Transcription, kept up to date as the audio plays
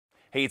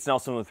Hey, it's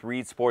Nelson with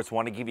Reed Sports.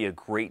 Want to give you a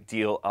great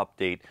deal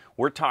update.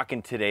 We're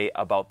talking today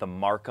about the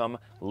Marcum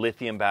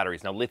lithium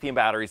batteries. Now, lithium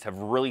batteries have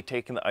really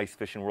taken the ice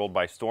fishing world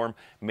by storm.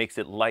 Makes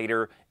it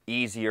lighter,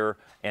 easier,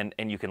 and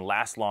you can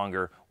last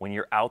longer when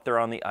you're out there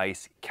on the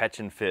ice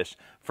catching fish.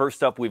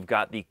 First up, we've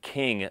got the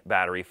King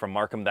battery from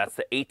Marcum. That's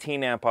the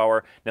 18 amp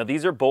hour. Now,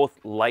 these are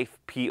both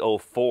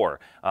LiFePO4.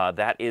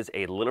 That is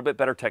a little bit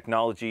better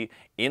technology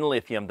in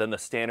lithium than the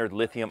standard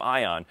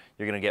lithium-ion.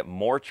 You're going to get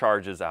more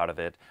charges out of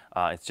it.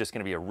 It's just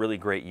going to be a really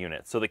great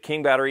unit. So the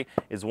King battery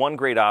is one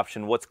great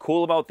option. What's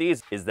cool about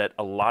these is that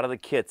a lot of the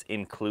kits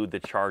include the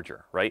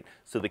charger, right?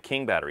 So the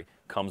King battery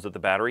comes with the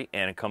battery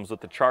and it comes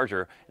with the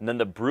charger. And then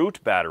the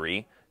Brute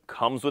battery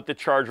comes with the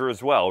charger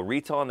as well.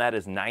 Retail on that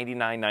is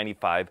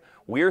 $99.95.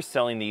 We're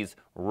selling these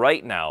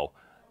right now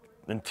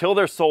until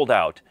they're sold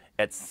out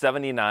at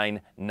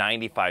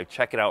 $79.95.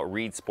 Check it out,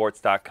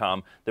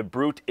 reedsports.com. The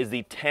Brute is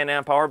the 10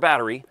 amp hour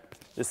battery.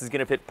 This is going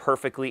to fit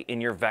perfectly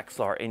in your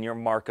Vexilar, in your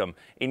Marcum,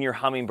 in your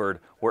Humminbird,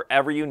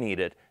 wherever you need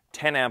it.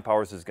 10 amp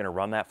hours is going to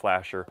run that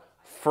flasher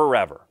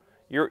forever.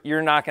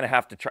 You're not going to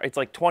have to try. It's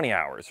like 20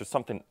 hours or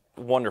something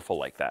wonderful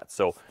like that.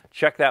 So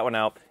check that one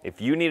out.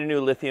 If you need a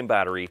new lithium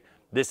battery,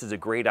 this is a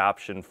great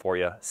option for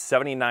you.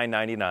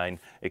 $79.99.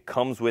 It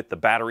comes with the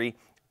battery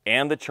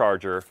and the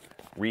charger.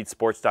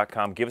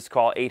 reedsports.com. Give us a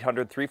call,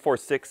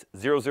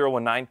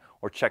 800-346-0019,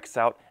 or check us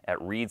out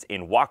at Reed's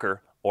in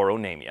Walker or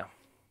Onamia.